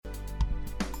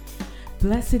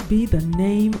Blessed be the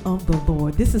name of the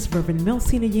Lord. This is Reverend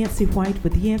Melsina Yancey White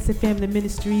with Yancey Family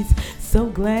Ministries. So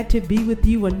glad to be with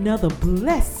you another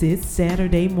blessed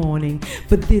Saturday morning.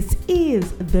 For this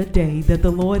is the day that the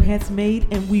Lord has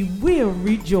made, and we will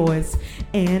rejoice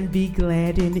and be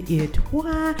glad in it.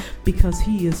 Why? Because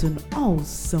He is an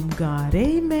awesome God.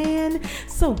 Amen.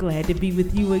 So glad to be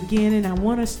with you again, and I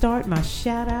want to start my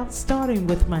shout out starting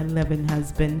with my loving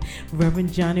husband,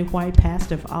 Reverend Johnny White,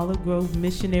 pastor of Olive Grove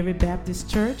Missionary Baptist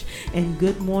Church, and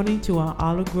good morning to our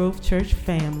Olive Grove Church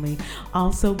family.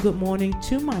 Also, good morning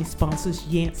to my sponsors,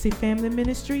 Yancey Family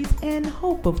Ministries and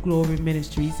Hope of Glory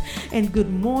Ministries, and good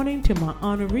morning to my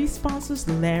honorary sponsors,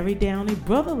 Larry Downey,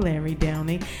 Brother Larry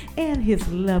Downey, and his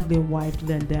lovely wife,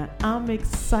 Linda. I'm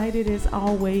excited as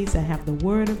always. I have the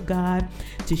Word of God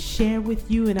to share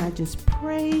with you, and I just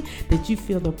pray that you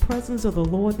feel the presence of the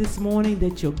Lord this morning,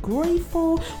 that you're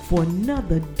grateful for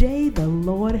another day the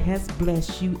Lord has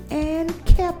blessed you and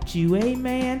kept you.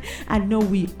 Amen. I know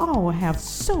we all have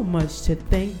so much to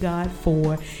thank God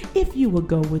for. If you will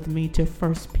go with me to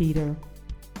 1 Peter.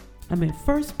 I'm in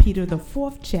 1 Peter, the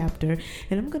 4th chapter,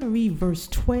 and I'm going to read verse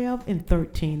 12 and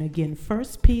 13. Again, 1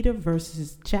 Peter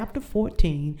chapter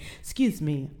 14. Excuse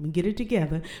me, let me get it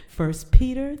together. 1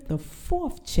 Peter, the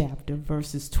 4th chapter,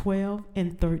 verses 12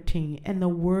 and 13. And the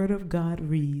word of God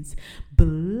reads,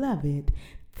 Beloved,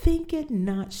 think it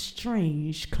not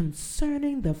strange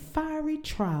concerning the fiery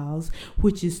trials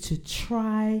which is to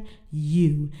try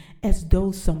you, as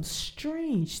though some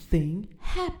strange thing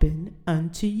happened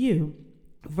unto you.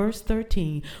 Verse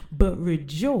 13, but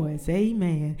rejoice,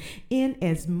 amen,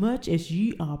 inasmuch as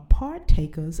ye are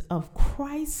partakers of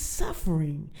Christ's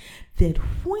suffering, that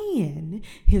when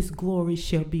his glory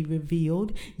shall be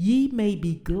revealed, ye may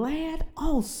be glad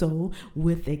also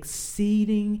with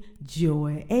exceeding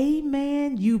joy.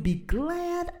 Amen. You be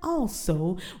glad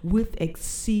also with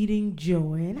exceeding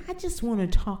joy. And I just want to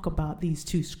talk about these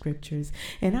two scriptures,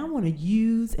 and I want to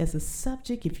use as a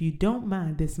subject, if you don't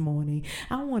mind this morning,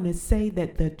 I want to say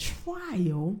that the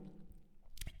trial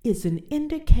is an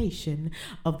indication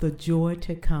of the joy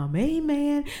to come.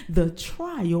 Amen. The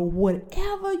trial,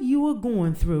 whatever you are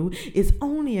going through, is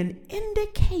only an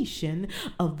indication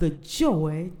of the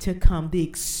joy to come, the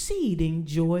exceeding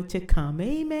joy to come.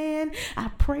 Amen.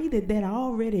 I pray that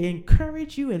already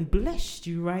encouraged you and blessed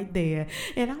you right there.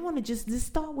 And I want to just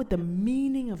start with the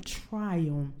meaning of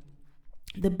trial.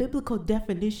 The biblical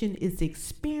definition is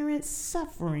experienced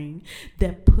suffering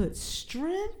that puts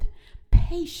strength,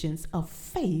 patience of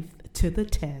faith to the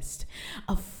test.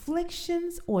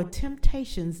 Afflictions or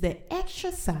temptations that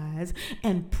exercise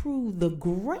and prove the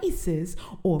graces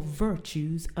or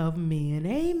virtues of men.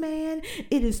 Amen.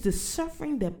 It is the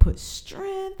suffering that puts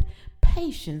strength,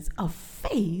 patience of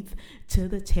faith to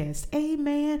the test.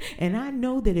 Amen. And I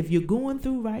know that if you're going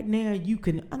through right now, you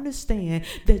can understand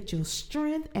that your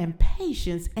strength and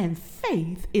patience and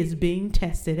faith is being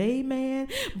tested. Amen.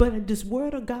 But this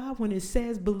word of God, when it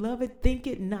says, Beloved, think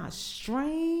it not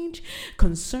strange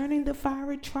concerning the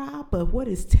fiery trial, but what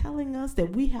is telling us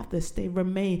that we have to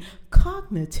remain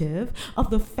cognitive of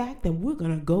the fact that we're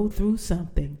going to go through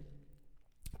something.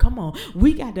 Come on,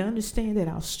 we got to understand that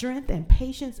our strength and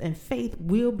patience and faith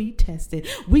will be tested.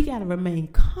 We got to remain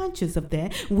conscious of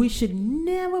that. We should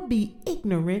never be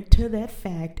ignorant to that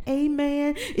fact.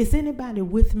 Amen. Is anybody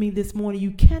with me this morning?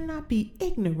 You cannot be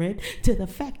ignorant to the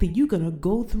fact that you're going to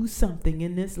go through something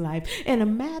in this life. And a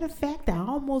matter of fact, I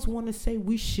almost want to say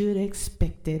we should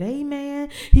expect it. Amen.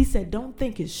 He said, don't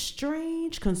think it's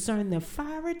strange concerning the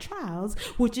fiery trials,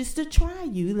 which is to try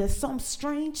you, that some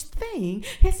strange thing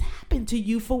has happened to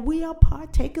you. For we are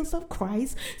partakers of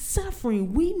Christ's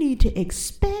suffering. We need to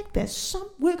expect that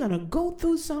we're going to go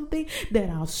through something, that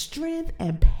our strength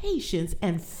and patience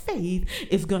and faith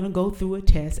is going to go through a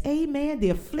test. Amen.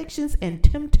 The afflictions and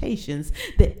temptations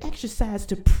that exercise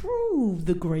to prove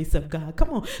the grace of God. Come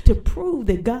on, to prove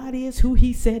that God is who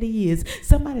He said He is.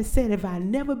 Somebody said, if I've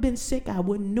never been sick, I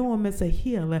wouldn't know Him as a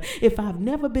healer. If I've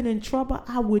never been in trouble,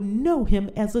 I would know Him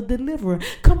as a deliverer.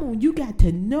 Come on, you got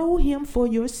to know Him for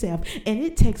yourself. And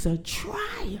it takes a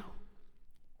trial.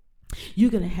 You're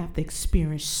going to have to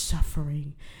experience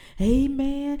suffering.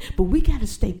 Amen. But we got to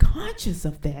stay conscious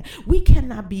of that. We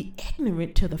cannot be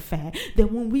ignorant to the fact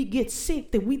that when we get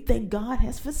sick, that we think God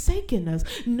has forsaken us.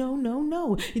 No.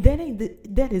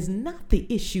 That is not the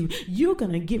issue. You're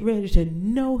going to get ready to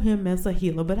know Him as a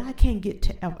healer, but I can't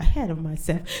get ahead of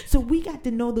myself. So we got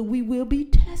to know that we will be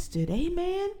tested.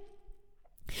 Amen.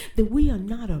 that we are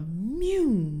not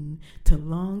immune to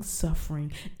long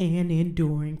suffering and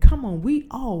enduring. Come on, we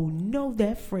all know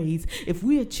that phrase. If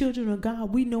we are children of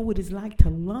God, we know what it's like to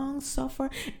long suffer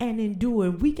and endure.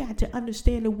 And we got to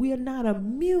understand that we are not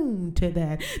immune to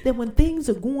that. That when things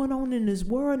are going on in this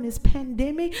world, in this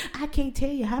pandemic, I can't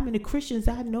tell you how many Christians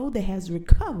I know that has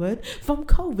recovered from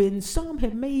COVID, and some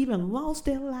have may even lost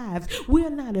their lives. We are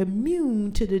not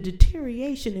immune to the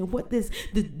deterioration and what this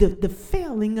the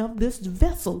failing of this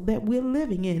vessel that we're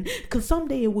living in, because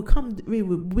someday it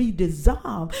will be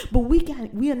dissolved. But we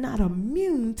are not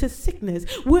immune to sickness.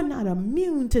 We're not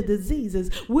immune to diseases.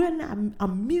 We're not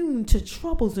immune to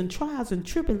troubles and trials and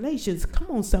tribulations.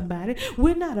 Come on, somebody.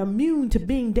 We're not immune to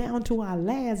being down to our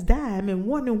last dime and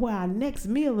wondering where our next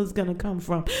meal is going to come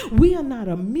from. We are not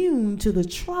immune to the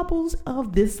troubles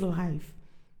of this life.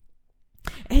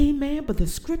 Amen. But the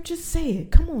scripture said,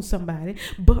 come on, somebody,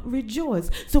 but rejoice.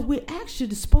 So we're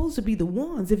actually supposed to be the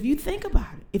ones, if you think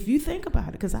about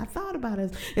it, because I thought about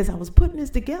it as I was putting this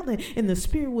together, and the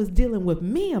Spirit was dealing with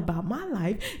me about my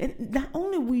life. And not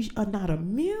only we are not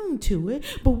immune to it,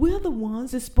 but we're the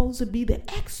ones that's supposed to be the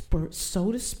experts,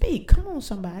 so to speak. Come on,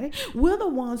 somebody. We're the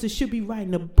ones that should be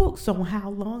writing the books on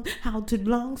how to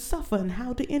long suffer and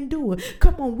how to endure.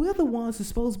 Come on, we're the ones that's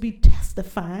supposed to be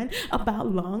testifying about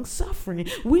long suffering.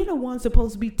 We're the ones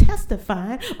supposed to be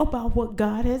testifying about what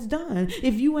God has done.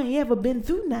 If you ain't ever been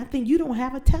through nothing, you don't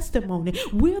have a testimony.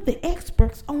 We're the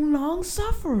experts on long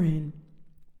suffering.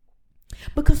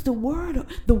 Because the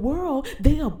world,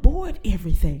 they avoid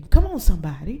everything. Come on,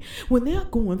 somebody. When they're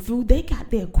going through, they got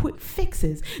their quick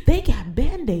fixes. They got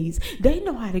Band-Aids. They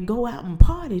know how to go out and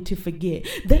party to forget.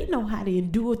 They know how to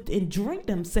endure and drink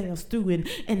themselves through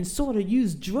and sort of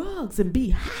use drugs and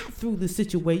be high through the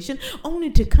situation, only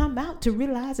to come out to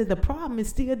realize that the problem is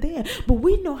still there. But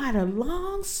we know how to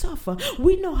long suffer.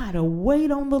 We know how to wait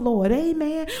on the Lord.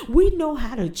 Amen. We know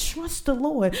how to trust the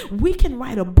Lord. We can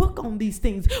write a book on these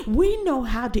things. We know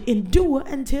how to endure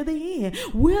until the end.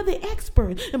 We're the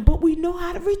experts, but we know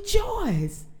how to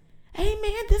rejoice.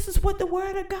 Amen. This is what the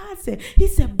word of God said. He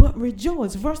said, but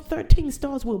rejoice. Verse 13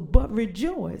 starts with, but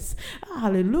rejoice.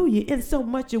 Hallelujah. In so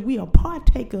much that we are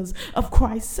partakers of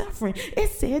Christ's suffering, it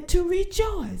said to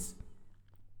rejoice.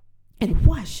 And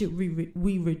why should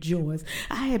we rejoice?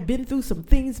 I had been through some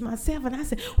things myself, and I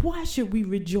said, why should we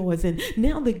rejoice? And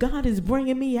now that God is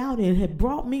bringing me out and had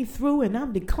brought me through, and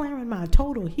I'm declaring my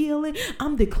total healing,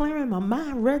 I'm declaring my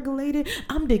mind regulated,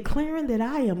 I'm declaring that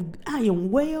I am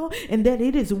well and that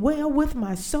it is well with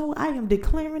my soul. I am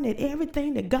declaring that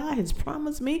everything that God has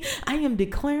promised me, I am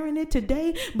declaring it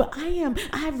today. But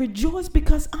I rejoice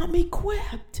because I'm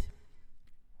equipped.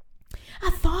 I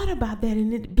thought about that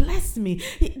and it blessed me.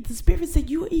 The Spirit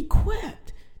said, you are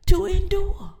equipped to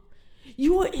endure.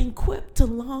 You are equipped to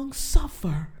long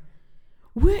suffer.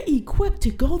 We're equipped to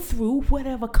go through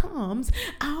whatever comes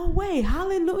our way.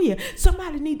 Hallelujah.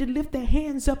 Somebody need to lift their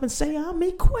hands up and say, I'm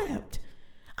equipped.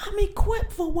 I'm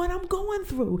equipped for what I'm going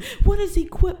through. What does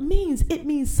equipped means? It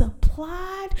means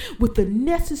supplied with the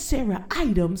necessary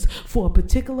items for a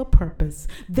particular purpose.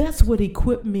 That's what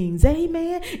equipped means.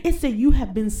 Amen. It said you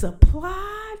have been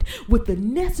supplied with the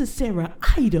necessary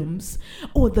items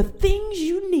or the things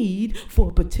you need for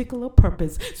a particular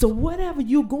purpose. So whatever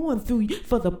you're going through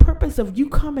for the purpose of you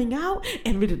coming out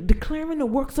and declaring the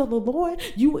works of the Lord,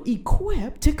 you are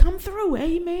equipped to come through.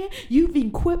 Amen. You've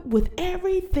equipped with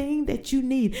everything that you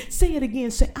need. Say it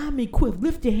again. Say, I'm equipped.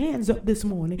 Lift your hands up this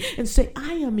morning and say,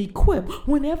 I am equipped.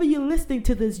 Whenever you're listening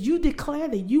to this, you declare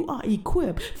that you are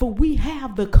equipped, for we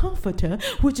have the Comforter,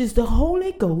 which is the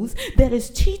Holy Ghost, that is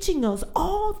teaching us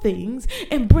all things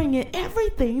and bringing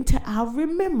everything to our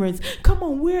remembrance. Come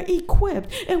on, we're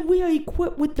equipped, and we are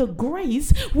equipped with the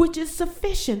grace which is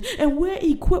sufficient, and we're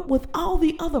equipped with all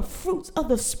the other fruits of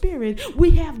the Spirit.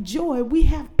 We have joy, we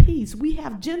have peace, we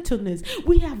have gentleness,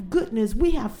 we have goodness,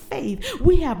 we have faith,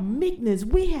 we have meekness,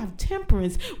 we have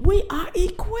temperance. We are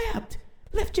equipped.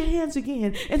 Lift your hands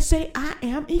again and say, I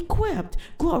am equipped.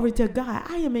 Glory to God.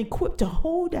 I am equipped to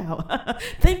hold out.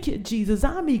 Thank you, Jesus.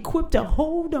 I'm equipped to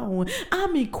hold on.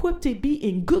 I'm equipped to be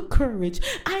in good courage.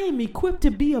 I am equipped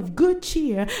to be of good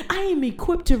cheer. I am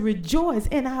equipped to rejoice.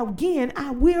 And again,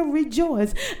 I will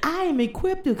rejoice. I am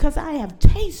equipped because I have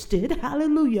tasted,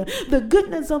 hallelujah, the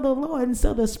goodness of the Lord. And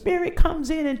so the Spirit comes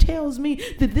in and tells me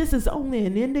that this is only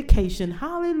an indication.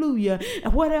 Hallelujah.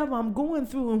 And whatever I'm going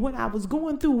through, and when I was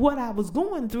going through what I was going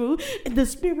through, and the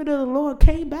Spirit of the Lord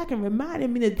came back and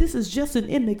reminded me that this is just an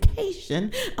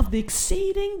indication of the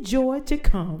exceeding joy to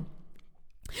come.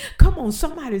 Come on,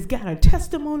 somebody's got a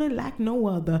testimony like no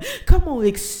other. Come on,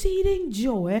 exceeding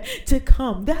joy to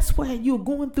come. That's why you're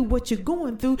going through what you're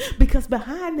going through, because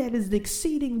behind that is the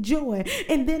exceeding joy.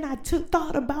 And then I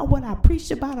thought about what I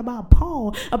preached about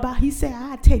Paul, about he said,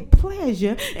 I take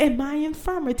pleasure in my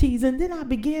infirmities. And then I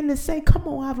began to say, come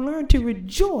on, I've learned to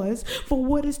rejoice for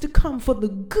what is to come, for the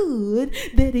good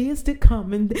that is to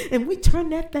come. And we turn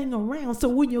that thing around. So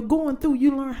when you're going through,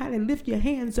 you learn how to lift your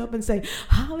hands up and say,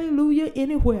 hallelujah,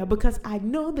 anywhere, because I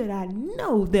know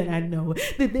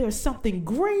that there's something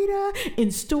greater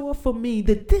in store for me,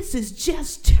 that this is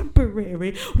just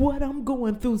temporary, what I'm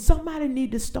going through. Somebody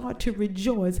need to start to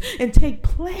rejoice and take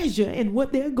pleasure in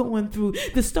what they're going through,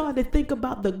 to start to think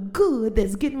about the good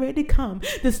that's getting ready to come,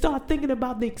 to start thinking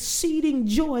about the exceeding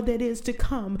joy that is to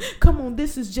come. Come on,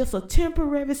 this is just a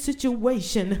temporary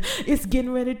situation. It's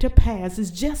getting ready to pass.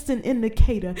 It's just an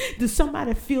indicator. Does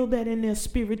somebody feel that in their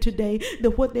spirit today,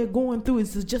 that what they're going through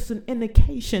is just an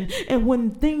indication? And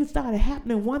when things started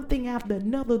happening, one thing after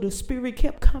another, the Spirit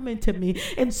kept coming to me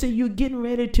and said, you're getting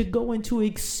ready to go into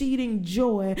exceeding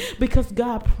joy, because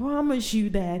God promised you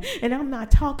that. And I'm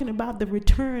not talking about the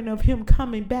return of him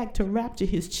coming back to rapture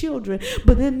his children,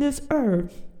 but in this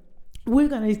earth, we're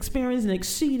going to experience an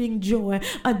exceeding joy,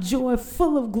 a joy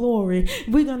full of glory.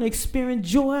 We're going to experience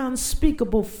joy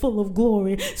unspeakable, full of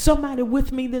glory. Somebody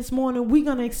with me this morning, we're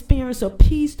going to experience a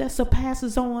peace that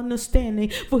surpasses all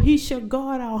understanding, for he shall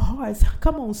guard our hearts.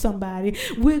 Come on, somebody.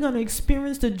 We're going to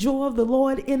experience the joy of the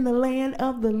Lord in the land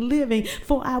of the living,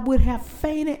 for I would have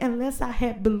fainted unless I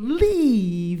had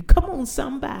believed. Come on,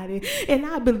 somebody. And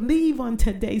I believe on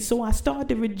today, so I start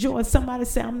to rejoice. Somebody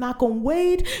say, I'm not going to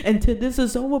wait until this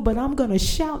is over, but I'm going to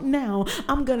shout now.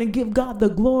 I'm going to give God the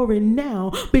glory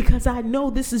now, because I know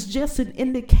this is just an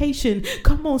indication.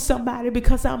 Come on, somebody,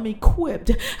 because I'm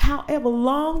equipped. However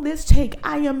long this take,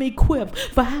 I am equipped.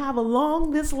 For however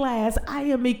long this lasts, I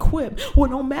am equipped. Well,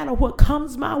 no matter what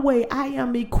comes my way, I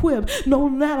am equipped. No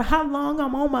matter how long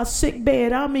I'm on my sick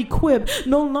bed, I'm equipped.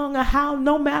 No matter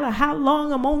how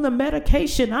long I'm on the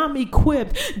medication, I'm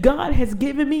equipped. God has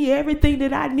given me everything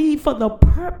that I need for the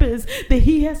purpose that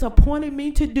he has appointed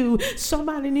me to do.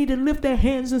 Somebody need to lift their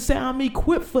hands and say, I'm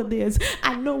equipped for this.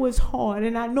 I know it's hard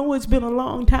and I know it's been a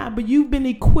long time, but you've been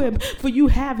equipped, for you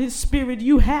have his Spirit,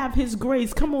 you have his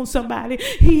grace. Come on, somebody.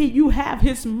 You have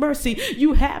his mercy,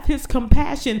 you have his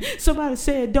compassion. Somebody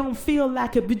said, don't feel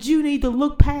like it, but you need to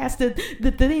look past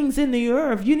the things in the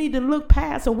earth. You need to look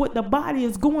past what the body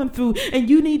is going through, and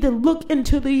you need to look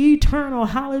into the eternal.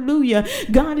 Hallelujah.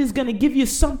 God is going to give you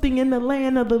something in the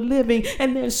land of the living,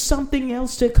 and there's something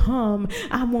else to come.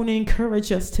 I want to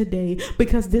encourage us today,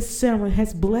 because this sermon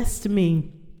has blessed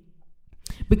me,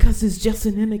 because it's just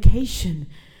an indication.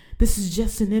 This is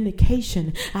just an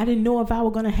indication. I didn't know if I were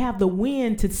going to have the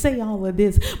wind to say all of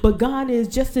this, but God is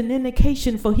just an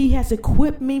indication, for he has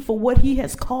equipped me for what he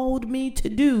has called me to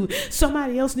do.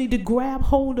 Somebody else need to grab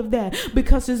hold of that,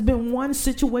 because there's been one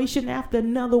situation after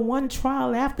another, one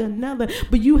trial after another,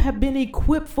 but you have been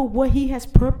equipped for what he has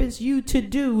purposed you to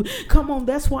do. Come on,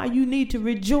 that's why you need to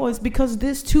rejoice, because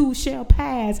this too shall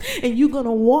pass, and you're going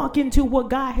to walk into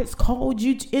what God has called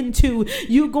you into.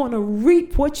 You're going to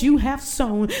reap what you have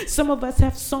sown. Some of us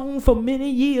have sown for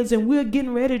many years, and we're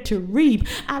getting ready to reap.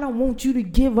 I don't want you to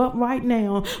give up right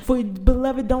now. For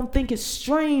beloved, don't think it's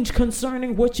strange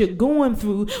concerning what you're going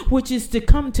through, which is to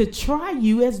come to try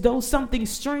you, as though something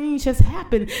strange has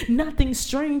happened. Nothing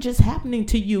strange is happening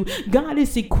to you. God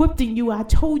is equipping you. I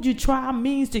told you trial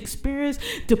means to experience,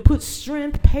 to put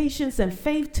strength, patience, and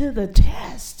faith to the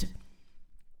test.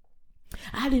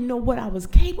 I didn't know what I was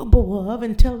capable of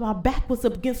until my back was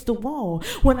up against the wall.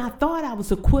 When I thought I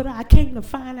was a quitter, I came to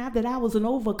find out that I was an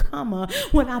overcomer.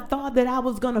 When I thought that I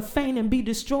was going to faint and be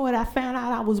destroyed, I found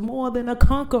out I was more than a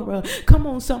conqueror. Come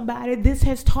on, somebody. This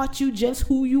has taught you just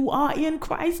who you are in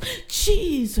Christ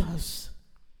Jesus.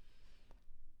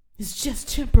 It's just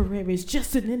temporary. It's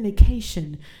just an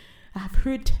indication. I've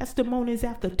heard testimonies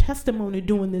after testimony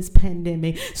during this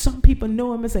pandemic. Some people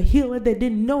know him as a healer that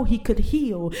didn't know he could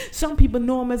heal. Some people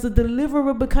know him as a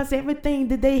deliverer, because everything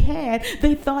that they had,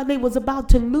 they thought they was about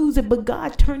to lose it, but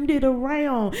God turned it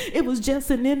around. It was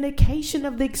just an indication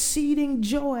of the exceeding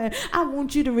joy. I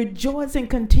want you to rejoice and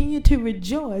continue to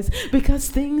rejoice, because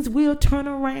things will turn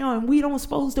around. We don't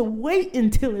supposed to wait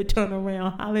until it turn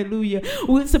around. Hallelujah.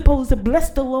 We're supposed to bless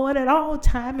the Lord at all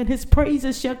time, and his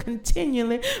praises shall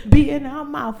continually be in our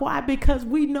mouth. Why? Because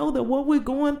we know that what we're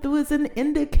going through is an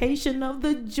indication of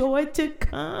the joy to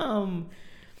come.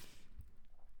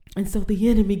 And so the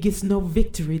enemy gets no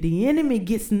victory. The enemy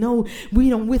gets we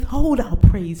don't withhold our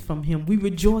praise from him. We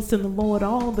rejoice in the Lord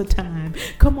all the time.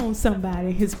 Come on,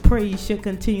 somebody. His praise shall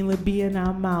continually be in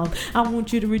our mouth. I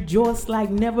want you to rejoice like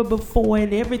never before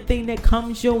in everything that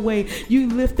comes your way. You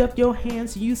lift up your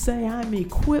hands. You say, I'm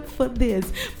equipped for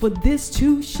this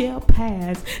too shall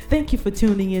pass. Thank you for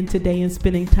tuning in today and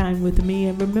spending time with me.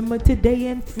 And remember today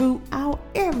and throughout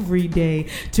every day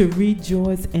to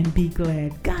rejoice and be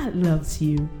glad. God loves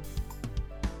you.